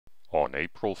On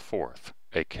April 4th,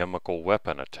 a chemical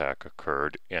weapon attack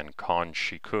occurred in Khan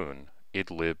Shaykhun,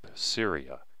 Idlib,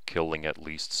 Syria, killing at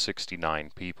least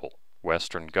 69 people.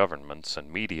 Western governments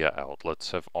and media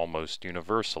outlets have almost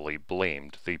universally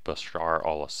blamed the Bashar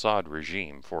al-Assad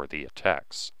regime for the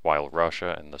attacks, while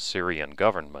Russia and the Syrian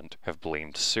government have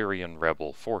blamed Syrian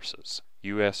rebel forces.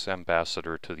 U.S.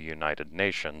 Ambassador to the United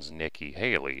Nations Nikki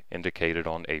Haley indicated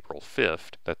on April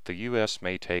 5th that the U.S.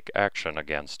 may take action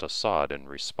against Assad in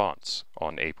response.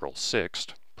 On April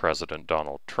 6th, President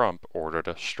Donald Trump ordered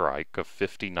a strike of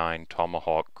 59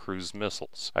 Tomahawk cruise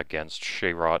missiles against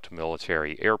Shayrat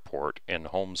Military Airport in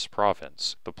Homs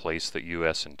Province, the place that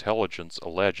U.S. intelligence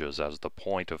alleges as the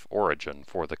point of origin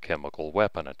for the chemical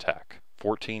weapon attack.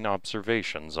 14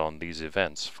 observations on these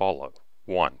events follow.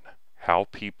 1. How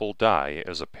people die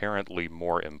is apparently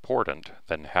more important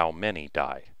than how many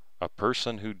die. A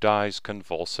person who dies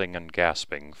convulsing and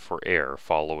gasping for air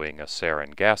following a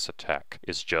sarin gas attack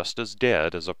is just as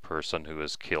dead as a person who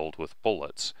is killed with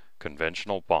bullets,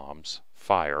 conventional bombs,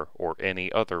 fire, or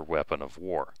any other weapon of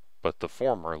war. But the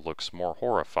former looks more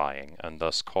horrifying and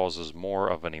thus causes more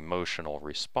of an emotional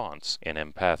response in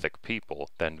empathic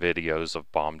people than videos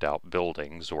of bombed-out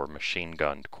buildings or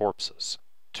machine-gunned corpses.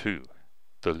 2.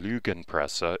 The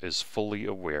Lügenpresse is fully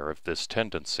aware of this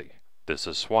tendency. This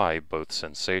is why both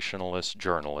sensationalist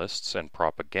journalists and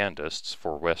propagandists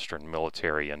for Western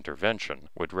military intervention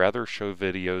would rather show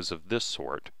videos of this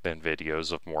sort than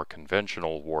videos of more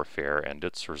conventional warfare and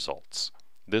its results.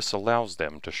 This allows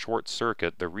them to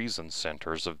short-circuit the reason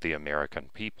centers of the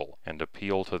American people and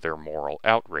appeal to their moral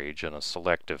outrage in a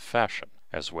selective fashion,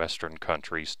 as Western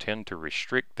countries tend to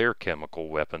restrict their chemical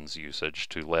weapons usage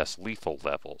to less lethal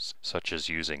levels, such as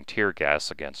using tear gas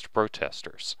against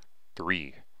protesters.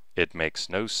 3. It makes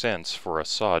no sense for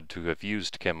Assad to have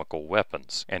used chemical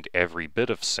weapons, and every bit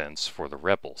of sense for the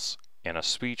rebels. In a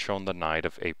speech on the night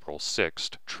of April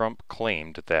 6th, Trump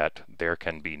claimed that there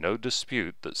can be no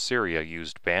dispute that Syria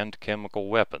used banned chemical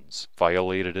weapons,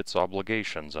 violated its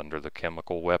obligations under the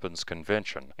Chemical Weapons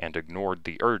Convention, and ignored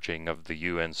the urging of the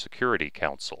UN Security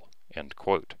Council. End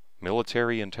quote.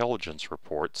 Military intelligence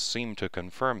reports seem to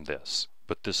confirm this,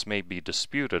 but this may be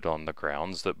disputed on the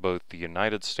grounds that both the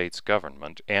United States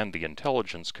government and the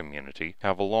intelligence community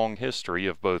have a long history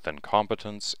of both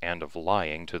incompetence and of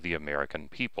lying to the American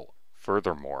people.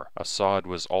 Furthermore, Assad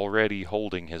was already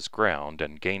holding his ground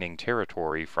and gaining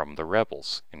territory from the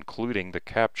rebels, including the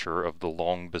capture of the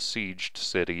long-besieged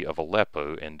city of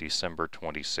Aleppo in December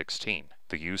 2016.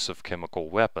 The use of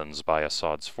chemical weapons by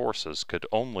Assad's forces could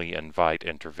only invite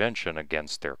intervention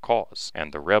against their cause,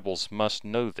 and the rebels must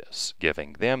know this,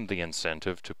 giving them the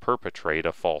incentive to perpetrate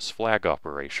a false flag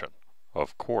operation.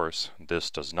 Of course,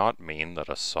 this does not mean that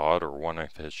Assad or one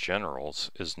of his generals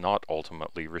is not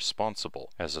ultimately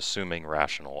responsible, as assuming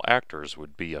rational actors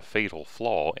would be a fatal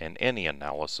flaw in any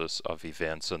analysis of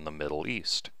events in the Middle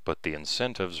East. But the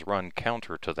incentives run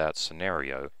counter to that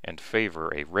scenario and favor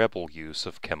a rebel use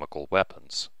of chemical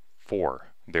weapons.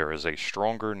 4. There is a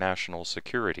stronger national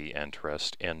security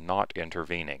interest in not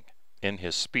intervening. In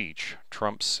his speech,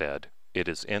 Trump said, "It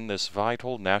is in this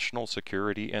vital national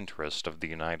security interest of the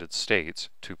United States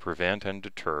to prevent and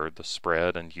deter the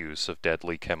spread and use of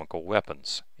deadly chemical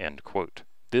weapons." End quote.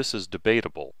 This is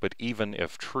debatable, but even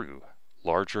if true,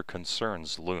 larger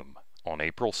concerns loom. On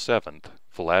April 7th,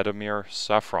 Vladimir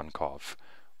Safronkov,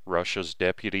 Russia's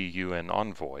deputy UN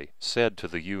envoy, said to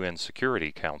the UN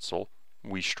Security Council,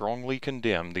 "We strongly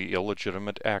condemn the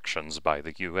illegitimate actions by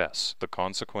the U.S. The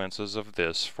consequences of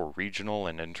this for regional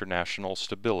and international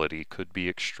stability could be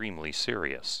extremely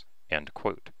serious." End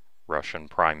quote. Russian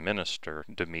Prime Minister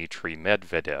Dmitry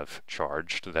Medvedev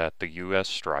charged that the U.S.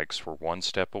 strikes were one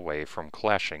step away from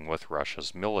clashing with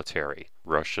Russia's military.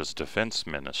 Russia's defense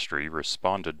ministry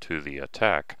responded to the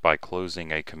attack by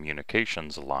closing a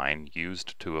communications line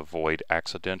used to avoid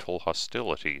accidental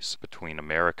hostilities between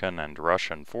American and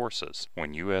Russian forces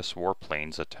when U.S.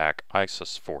 warplanes attack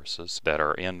ISIS forces that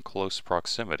are in close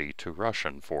proximity to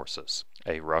Russian forces.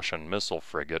 A Russian missile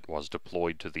frigate was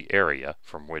deployed to the area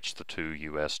from which the two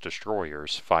U.S.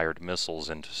 destroyers fired missiles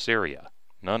into Syria.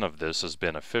 None of this is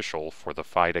beneficial for the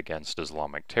fight against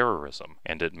Islamic terrorism,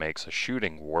 and it makes a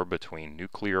shooting war between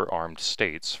nuclear-armed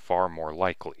states far more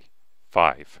likely.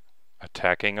 5.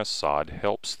 Attacking Assad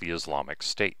helps the Islamic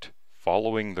State.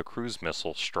 Following the cruise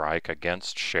missile strike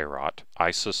against Shayrat,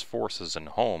 ISIS forces in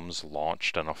Homs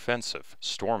launched an offensive,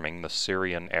 storming the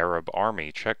Syrian Arab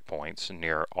army checkpoints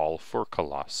near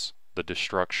Al-Furqalas. The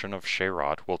destruction of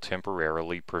Shayrat will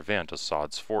temporarily prevent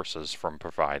Assad's forces from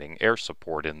providing air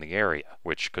support in the area,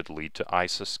 which could lead to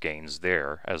ISIS gains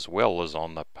there as well as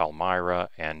on the Palmyra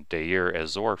and Deir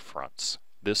ez-Zor fronts.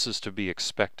 This is to be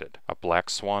expected. A black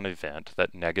swan event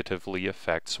that negatively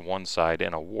affects one side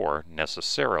in a war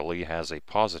necessarily has a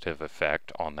positive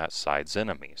effect on that side's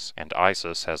enemies, and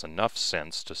ISIS has enough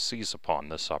sense to seize upon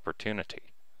this opportunity.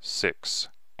 6.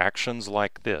 Actions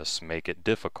like this make it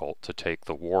difficult to take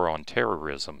the war on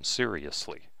terrorism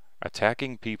seriously.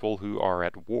 Attacking people who are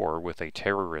at war with a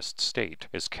terrorist state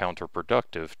is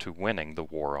counterproductive to winning the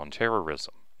war on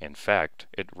terrorism. In fact,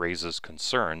 it raises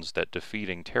concerns that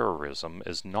defeating terrorism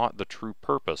is not the true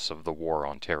purpose of the war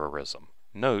on terrorism.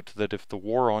 Note that if the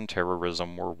war on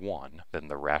terrorism were won, then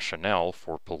the rationale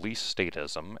for police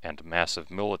statism and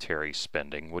massive military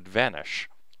spending would vanish.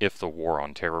 If the war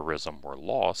on terrorism were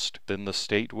lost, then the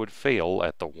state would fail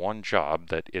at the one job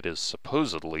that it is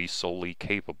supposedly solely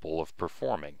capable of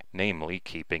performing, namely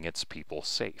keeping its people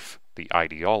safe. The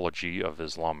ideology of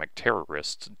Islamic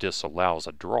terrorists disallows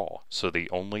a draw, so the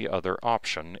only other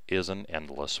option is an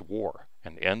endless war.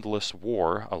 An endless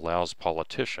war allows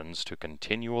politicians to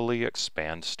continually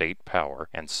expand state power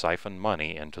and siphon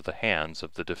money into the hands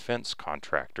of the defense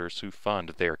contractors who fund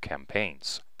their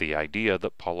campaigns. The idea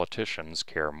that politicians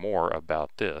care more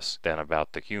about this than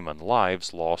about the human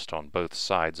lives lost on both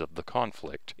sides of the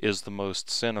conflict is the most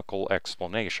cynical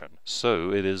explanation,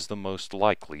 so it is the most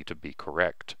likely to be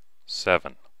correct.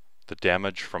 7. The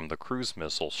damage from the cruise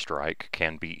missile strike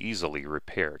can be easily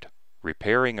repaired.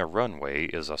 Repairing a runway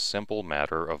is a simple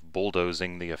matter of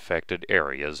bulldozing the affected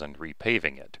areas and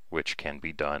repaving it, which can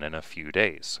be done in a few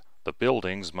days. The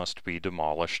buildings must be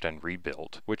demolished and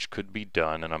rebuilt, which could be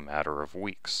done in a matter of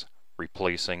weeks.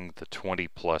 Replacing the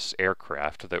 20-plus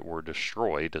aircraft that were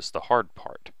destroyed is the hard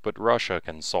part, but Russia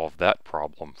can solve that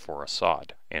problem for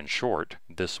Assad. In short,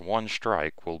 this one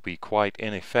strike will be quite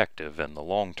ineffective in the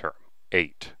long term.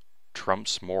 8.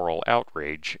 Trump's moral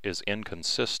outrage is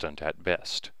inconsistent at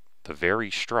best. The very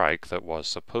strike that was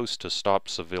supposed to stop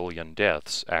civilian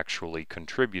deaths actually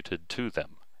contributed to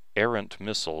them. Errant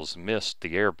missiles missed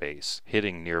the airbase,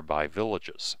 hitting nearby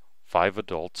villages. 5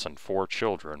 adults and 4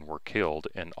 children were killed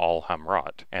in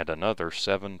Al-Hamrat, and another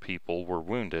 7 people were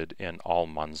wounded in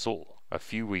Al-Manzul. A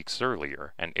few weeks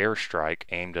earlier, an airstrike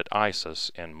aimed at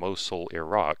ISIS in Mosul,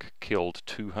 Iraq, killed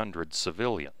 200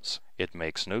 civilians. It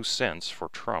makes no sense for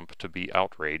Trump to be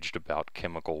outraged about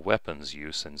chemical weapons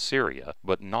use in Syria,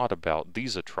 but not about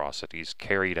these atrocities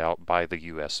carried out by the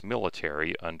U.S.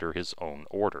 military under his own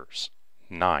orders.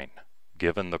 9.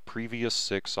 Given the previous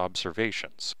 6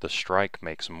 observations, the strike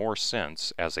makes more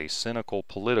sense as a cynical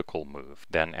political move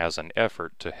than as an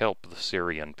effort to help the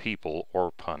Syrian people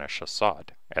or punish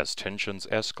Assad. As tensions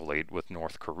escalate with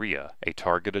North Korea, a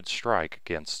targeted strike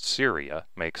against Syria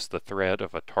makes the threat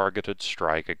of a targeted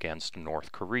strike against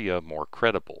North Korea more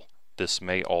credible. This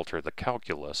may alter the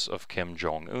calculus of Kim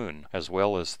Jong-un as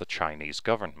well as the Chinese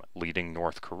government, leading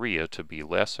North Korea to be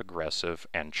less aggressive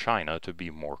and China to be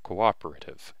more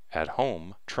cooperative. At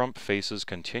home, Trump faces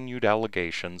continued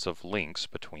allegations of links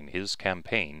between his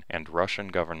campaign and Russian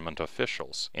government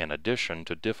officials, in addition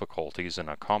to difficulties in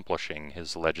accomplishing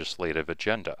his legislative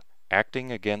agenda.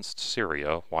 Acting against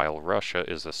Syria while Russia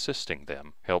is assisting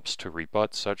them helps to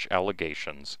rebut such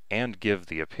allegations and give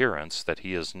the appearance that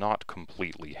he is not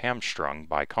completely hamstrung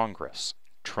by Congress.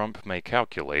 Trump may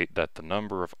calculate that the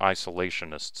number of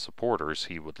isolationist supporters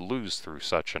he would lose through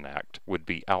such an act would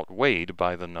be outweighed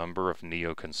by the number of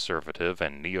neoconservative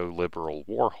and neoliberal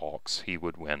war hawks he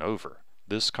would win over.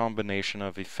 This combination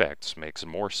of effects makes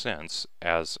more sense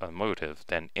as a motive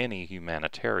than any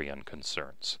humanitarian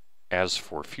concerns. As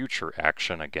for future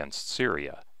action against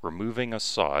Syria, removing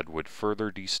Assad would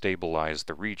further destabilize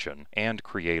the region and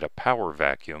create a power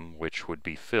vacuum which would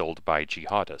be filled by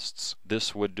jihadists.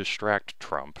 This would distract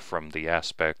Trump from the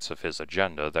aspects of his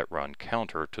agenda that run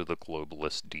counter to the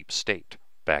globalist deep state.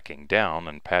 Backing down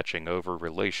and patching over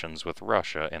relations with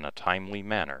Russia in a timely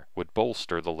manner would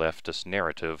bolster the leftist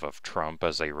narrative of Trump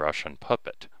as a Russian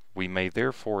puppet. We may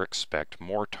therefore expect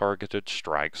more targeted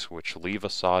strikes which leave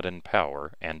Assad in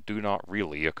power and do not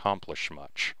really accomplish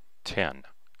much. 10.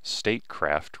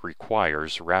 Statecraft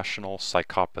requires rational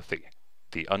psychopathy.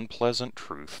 The unpleasant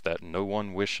truth that no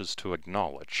one wishes to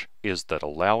acknowledge is that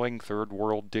allowing third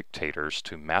world dictators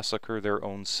to massacre their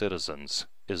own citizens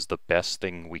is the best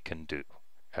thing we can do.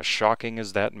 As shocking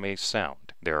as that may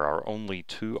sound, there are only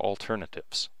 2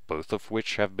 alternatives, both of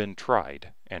which have been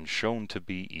tried and shown to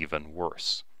be even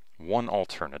worse. One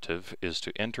alternative is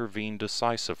to intervene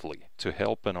decisively to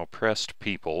help an oppressed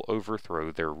people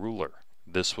overthrow their ruler.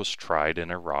 This was tried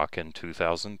in Iraq in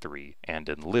 2003 and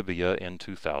in Libya in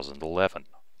 2011.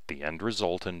 The end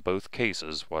result in both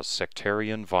cases was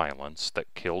sectarian violence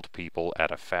that killed people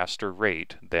at a faster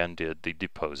rate than did the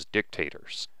deposed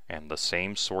dictators. and the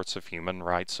same sorts of human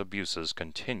rights abuses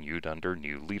continued under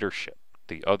new leadership.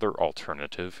 The other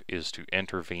alternative is to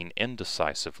intervene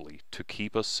indecisively to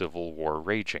keep a civil war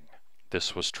raging.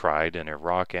 This was tried in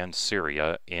Iraq and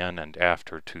Syria in and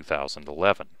after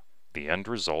 2011. The end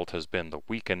result has been the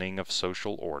weakening of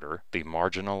social order, the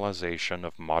marginalization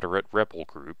of moderate rebel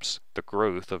groups, the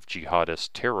growth of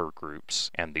jihadist terror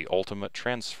groups, and the ultimate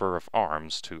transfer of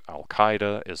arms to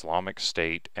Al-Qaeda, Islamic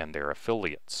State, and their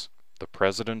affiliates. The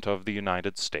President of the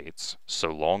United States, so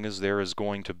long as there is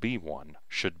going to be one,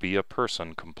 should be a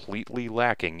person completely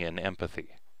lacking in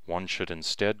empathy. One should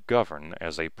instead govern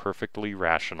as a perfectly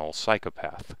rational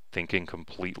psychopath, thinking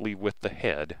completely with the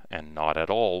head and not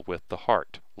at all with the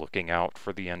heart, looking out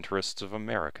for the interests of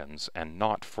Americans and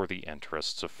not for the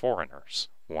interests of foreigners.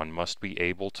 One must be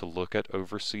able to look at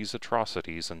overseas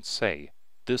atrocities and say,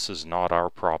 "This is not our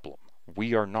problem.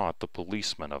 We are not the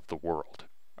policemen of the world."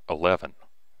 11.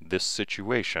 This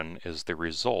situation is the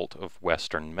result of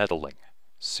Western meddling.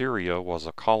 Syria was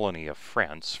a colony of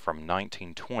France from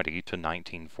 1920 to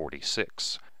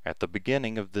 1946. At the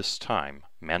beginning of this time,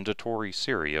 Mandatory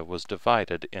Syria was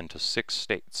divided into 6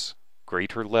 states: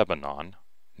 Greater Lebanon,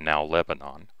 now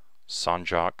Lebanon,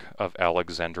 Sanjak of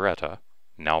Alexandretta,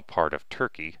 now part of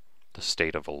Turkey, the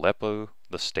state of Aleppo,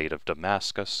 the state of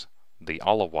Damascus, the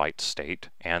Alawite state,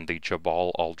 and the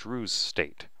Jabal al-Druze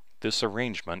state. This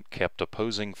arrangement kept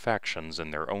opposing factions in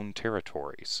their own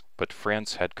territories, but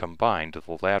France had combined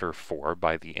the latter 4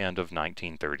 by the end of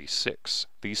 1936.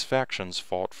 These factions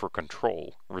fought for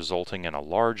control, resulting in a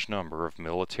large number of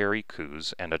military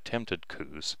coups and attempted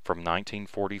coups from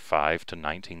 1945 to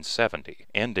 1970,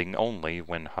 ending only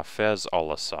when Hafez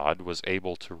al-Assad was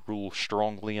able to rule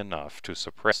strongly enough to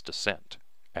suppress dissent.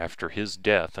 After his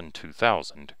death in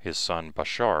 2000, his son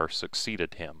Bashar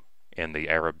succeeded him. In the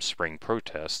Arab Spring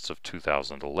protests of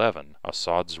 2011,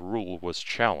 Assad's rule was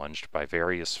challenged by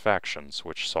various factions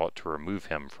which sought to remove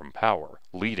him from power,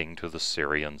 leading to the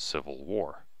Syrian civil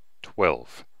war.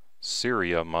 12.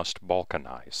 Syria must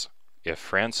Balkanize. If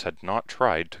France had not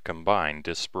tried to combine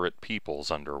disparate peoples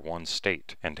under one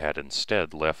state, and had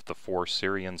instead left the 4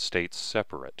 Syrian states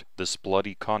separate, this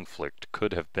bloody conflict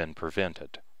could have been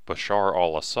prevented. Bashar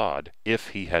al-Assad, if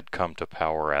he had come to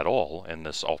power at all in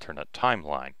this alternate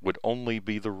timeline, would only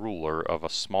be the ruler of a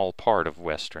small part of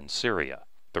western Syria.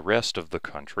 The rest of the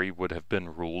country would have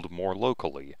been ruled more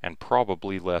locally and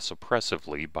probably less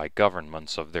oppressively by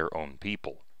governments of their own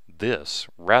people. This,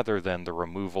 rather than the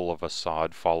removal of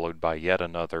Assad followed by yet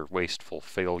another wasteful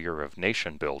failure of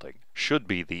nation building, should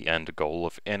be the end goal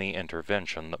of any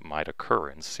intervention that might occur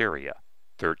in Syria.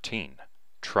 13.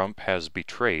 Trump has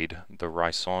betrayed the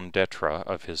raison d'etre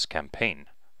of his campaign.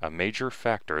 A major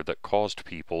factor that caused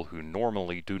people who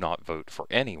normally do not vote for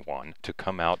anyone to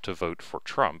come out to vote for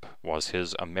Trump was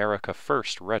his America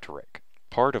First rhetoric.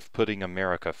 Part of putting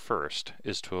America first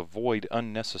is to avoid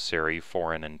unnecessary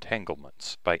foreign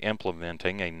entanglements by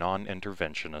implementing a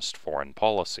non-interventionist foreign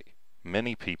policy.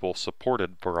 Many people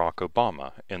supported Barack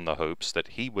Obama in the hopes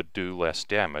that he would do less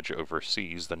damage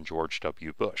overseas than George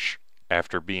W. Bush.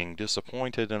 After being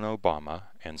disappointed in Obama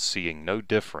and seeing no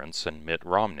difference in Mitt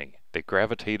Romney, they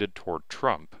gravitated toward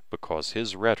Trump because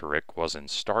his rhetoric was in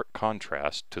stark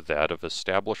contrast to that of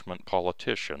establishment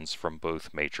politicians from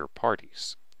both major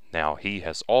parties. Now he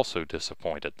has also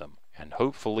disappointed them, and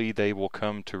hopefully they will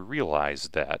come to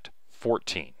realize that.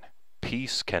 14.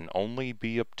 Peace can only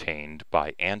be obtained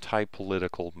by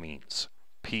anti-political means.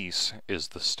 Peace is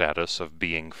the status of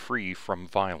being free from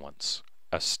violence.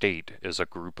 A state is a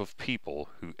group of people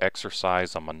who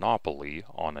exercise a monopoly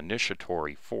on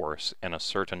initiatory force in a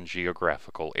certain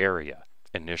geographical area.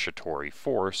 Initiatory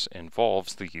force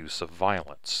involves the use of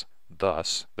violence.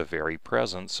 Thus, the very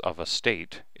presence of a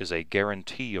state is a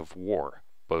guarantee of war,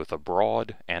 both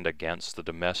abroad and against the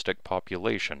domestic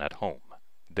population at home.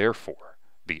 Therefore,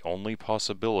 the only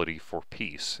possibility for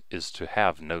peace is to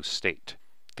have no state.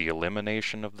 The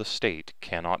elimination of the state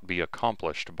cannot be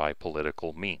accomplished by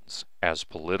political means, as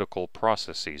political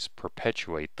processes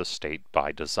perpetuate the state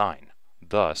by design.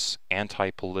 Thus,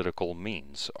 anti-political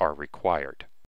means are required.